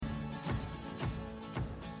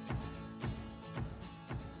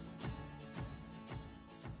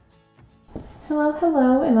Hello,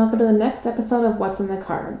 hello, and welcome to the next episode of What's in the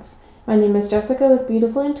Cards. My name is Jessica with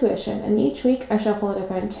Beautiful Intuition, and each week I shuffle a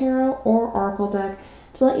different tarot or oracle deck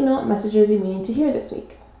to let you know what messages you need to hear this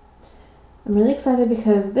week. I'm really excited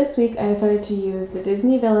because this week I decided to use the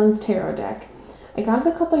Disney Villains Tarot deck. I got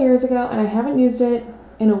it a couple years ago and I haven't used it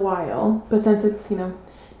in a while, but since it's,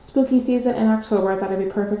 spooky season in October, I thought it'd be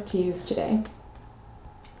perfect to use today.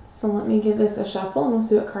 So let me give this a shuffle and we'll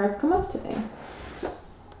see what cards come up today.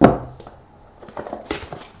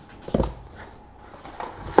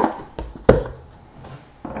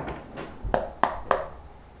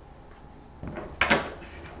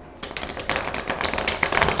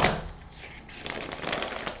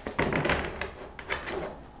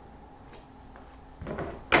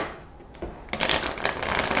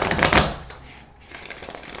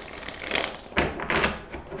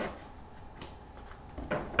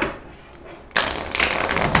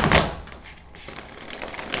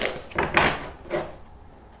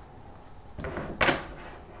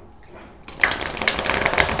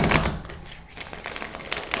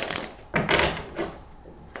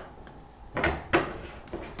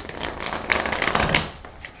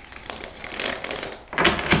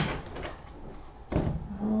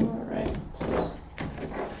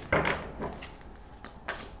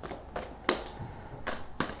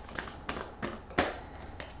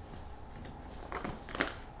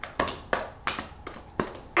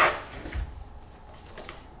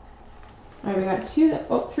 Alright, we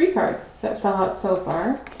got three cards that fell out so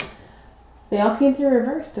far. They all came through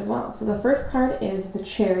reversed as well. So the first card is the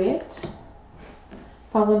Chariot,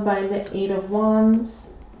 followed by the Eight of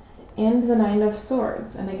Wands, and the Nine of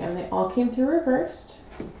Swords. And again, they all came through reversed.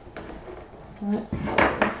 So let's see.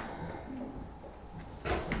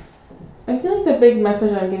 I feel like the big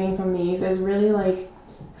message I'm getting from these is really like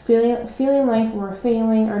feeling like we're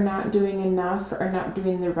failing or not doing enough or not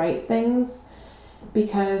doing the right things,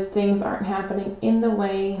 because things aren't happening in the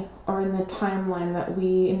way or in the timeline that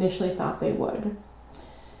we initially thought they would.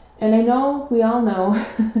 And I know, we all know,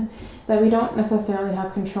 that we don't necessarily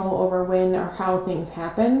have control over when or how things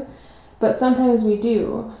happen, but sometimes we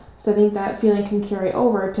do. So I think that feeling can carry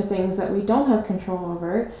over to things that we don't have control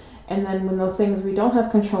over, and then when those things we don't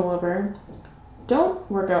have control over don't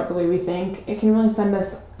work out the way we think, it can really send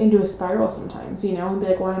us into a spiral sometimes, and be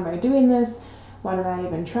like, why am I doing this? Why did I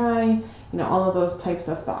even try? All of those types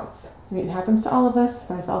of thoughts. It happens to all of us,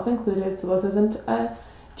 myself included, so this isn't a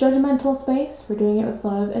judgmental space. We're doing it with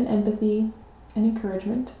love and empathy and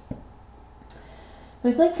encouragement. But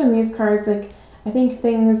I feel like from these cards, I think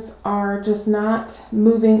things are just not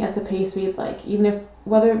moving at the pace we'd like, even if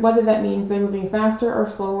whether that means they're moving faster or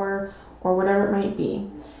slower or whatever it might be.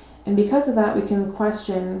 And because of that, we can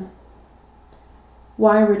question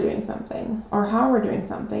why we're doing something or how we're doing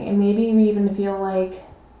something, and maybe we even feel like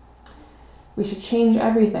we should change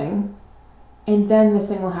everything and then this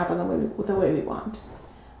thing will happen the way we want.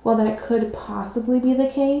 Well, that could possibly be the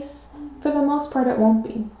case. For the most part, it won't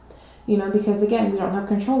be, because again, we don't have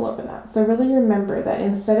control over that. So really remember that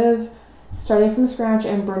instead of starting from scratch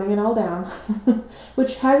and burning it all down,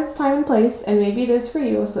 which has its time and place, and maybe it is for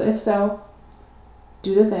you, so if so,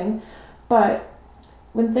 do the thing. But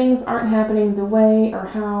when things aren't happening the way or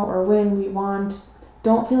how or when we want,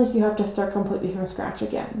 don't feel like you have to start completely from scratch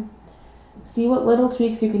again. See what little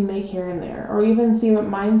tweaks you can make here and there, or even see what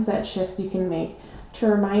mindset shifts you can make to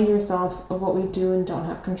remind yourself of what we do and don't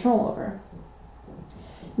have control over.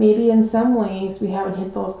 Maybe in some ways we haven't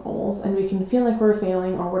hit those goals and we can feel like we're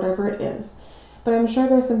failing or whatever it is, but I'm sure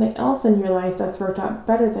there's something else in your life that's worked out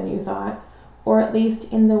better than you thought, or at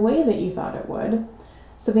least in the way that you thought it would.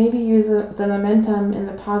 So maybe use the momentum and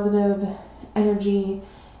the positive energy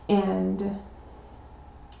and,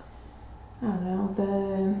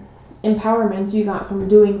 the empowerment you got from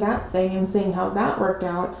doing that thing and seeing how that worked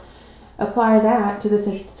out. Apply that to the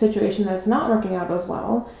situation that's not working out as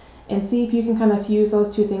well, and see if you can kind of fuse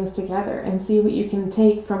those two things together and see what you can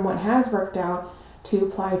take from what has worked out to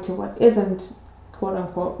apply to what isn't, quote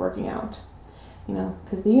unquote, working out.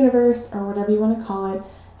 Because the universe, or whatever you want to call it,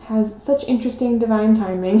 has such interesting divine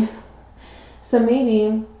timing. So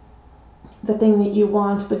maybe the thing that you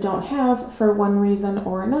want but don't have for one reason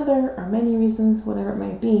or another, or many reasons, whatever it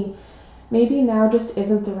might be, maybe now just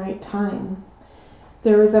isn't the right time.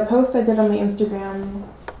 There was a post I did on my Instagram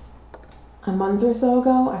a month or so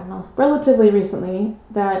ago, relatively recently,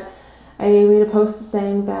 that I made a post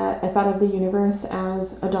saying that I thought of the universe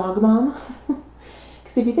as a dog mom.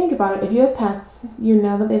 Because if you think about it, if you have pets, you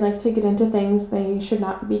know that they like to get into things they should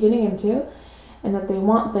not be getting into, and that they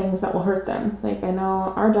want things that will hurt them. Like, I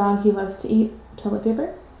know our dog, he loves to eat toilet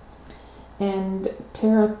paper and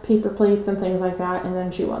tear up paper plates and things like that and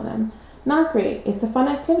then chew on them. Not great. It's a fun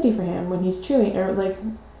activity for him when he's chewing or like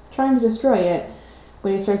trying to destroy it.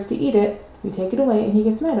 When he starts to eat it, we take it away and he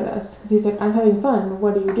gets mad at us because he's like, I'm having fun.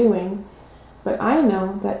 What are you doing? But I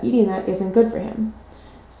know that eating that isn't good for him.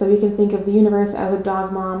 So we can think of the universe as a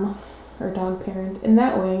dog mom or dog parent in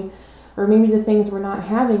that way. Or maybe the things we're not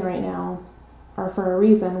having right now are for a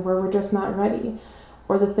reason where we're just not ready.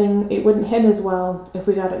 Or the thing, it wouldn't hit as well if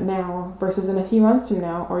we got it now versus in a few months from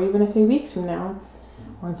now or even a few weeks from now.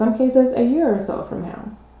 Or in some cases, a year or so from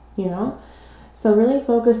now, you know? So really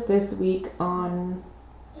focus this week on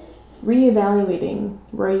reevaluating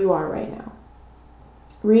where you are right now.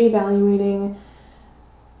 Reevaluating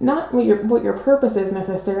not what your purpose is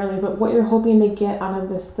necessarily, but what you're hoping to get out of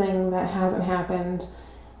this thing that hasn't happened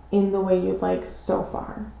in the way you'd like so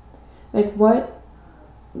far. Like why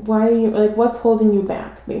are you, like, what's holding you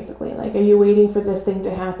back, basically? Like, are you waiting for this thing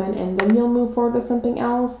to happen and then you'll move forward with something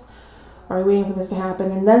else? Or are you waiting for this to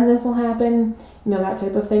happen and then this will happen? You know, that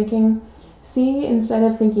type of thinking. See, instead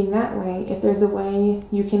of thinking that way, if there's a way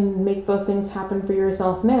you can make those things happen for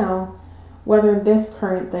yourself now, whether this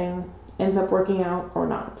current thing ends up working out or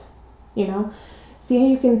not, you know? See how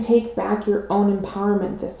you can take back your own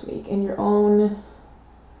empowerment this week and your own,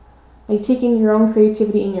 like taking your own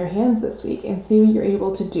creativity in your hands this week and see what you're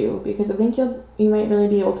able to do, because I think you might really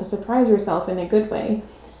be able to surprise yourself in a good way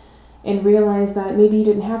and realize that maybe you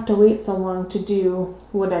didn't have to wait so long to do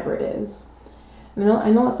whatever it is. I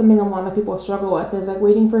know that's something a lot of people struggle with, is like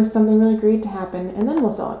waiting for something really great to happen and then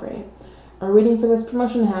we'll celebrate. Or waiting for this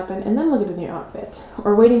promotion to happen and then we'll get a new outfit.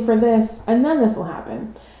 Or waiting for this and then this will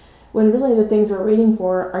happen. When really the things we're waiting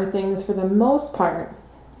for are things, for the most part,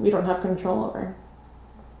 we don't have control over.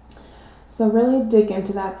 So really dig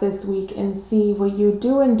into that this week and see what you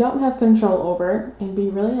do and don't have control over, and be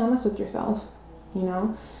really honest with yourself, you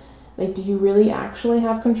know? Like, do you really actually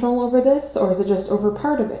have control over this, or is it just over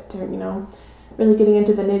part of it? Or, you know, really getting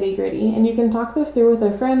into the nitty gritty. And you can talk this through with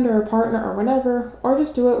a friend or a partner or whatever, or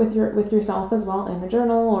just do it with yourself as well in a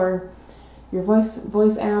journal or your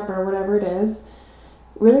voice app or whatever it is.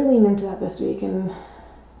 Really lean into that this week and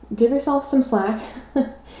give yourself some slack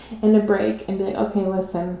and a break and be like, okay,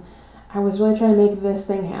 listen, I was really trying to make this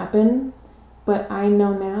thing happen, but I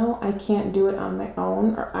know now I can't do it on my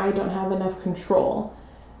own, or I don't have enough control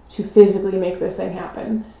to physically make this thing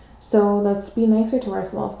happen. So let's be nicer to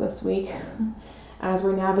ourselves this week as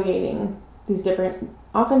we're navigating these different,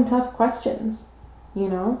 often tough questions, you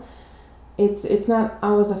know? It's not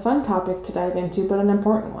always a fun topic to dive into, but an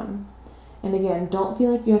important one. And again, don't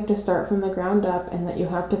feel like you have to start from the ground up and that you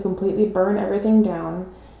have to completely burn everything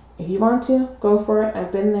down. If you want to, go for it.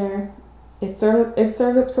 I've been there. It serves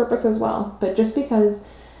its purpose as well. But just because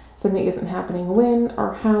something isn't happening when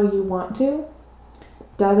or how you want to,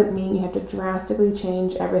 doesn't mean you have to drastically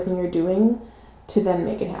change everything you're doing to then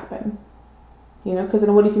make it happen. You know, because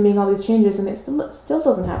then what if you make all these changes and it still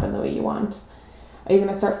doesn't happen the way you want? Are you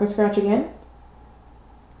going to start from scratch again?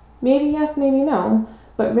 Maybe yes, maybe no.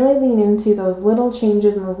 But really lean into those little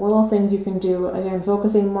changes and those little things you can do. Again,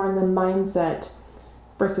 focusing more on the mindset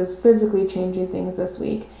versus physically changing things this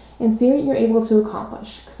week. And see what you're able to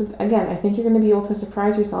accomplish. Because again, I think you're going to be able to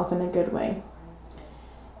surprise yourself in a good way.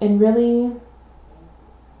 And really,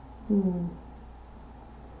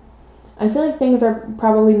 I feel like things are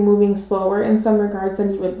probably moving slower in some regards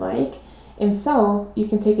than you would like. And so you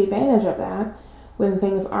can take advantage of that when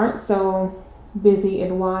things aren't so busy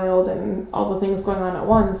and wild and all the things going on at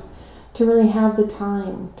once, to really have the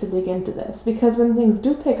time to dig into this. Because when things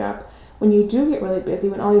do pick up, when you do get really busy,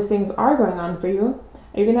 when all these things are going on for you,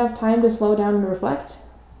 are you going to have time to slow down and reflect?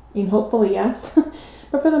 I mean, hopefully yes.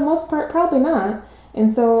 But for the most part, probably not.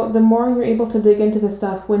 And so the more you're able to dig into this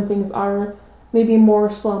stuff when things are maybe more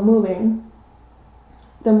slow moving,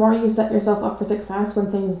 the more you set yourself up for success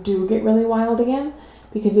when things do get really wild again,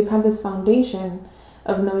 because you've had this foundation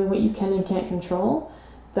of knowing what you can and can't control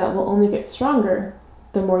that will only get stronger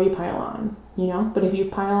the more you pile on, you know? But if you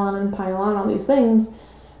pile on all these things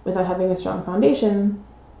without having a strong foundation,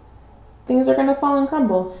 things are going to fall and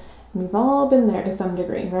crumble. And we've all been there to some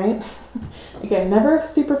degree, right? Again, never a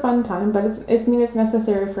super fun time, but it's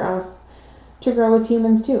necessary for us to grow as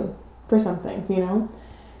humans too, for some things, you know?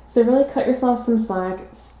 So really cut yourself some slack,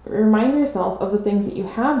 remind yourself of the things that you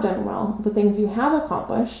have done well, the things you have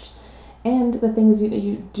accomplished, and the things that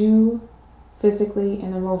you do physically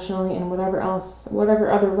and emotionally and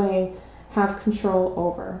whatever other way have control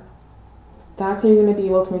over. That's how you're going to be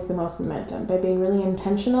able to make the most momentum, by being really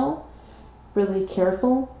intentional, really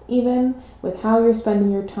careful even with how you're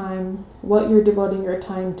spending your time, what you're devoting your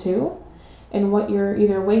time to, and what you're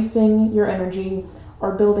either wasting your energy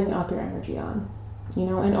or building up your energy on.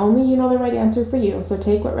 and only you know the right answer for you. So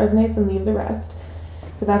take what resonates and leave the rest.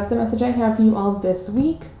 But that's the message I have for you all this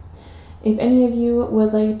week. If any of you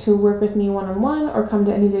would like to work with me one-on-one or come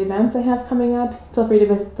to any of the events I have coming up, feel free to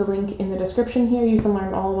visit the link in the description here. You can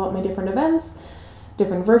learn all about my different events,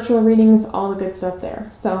 different virtual readings, all the good stuff there.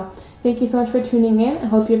 So thank you so much for tuning in. I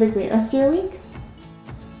hope you have a great rest of your week.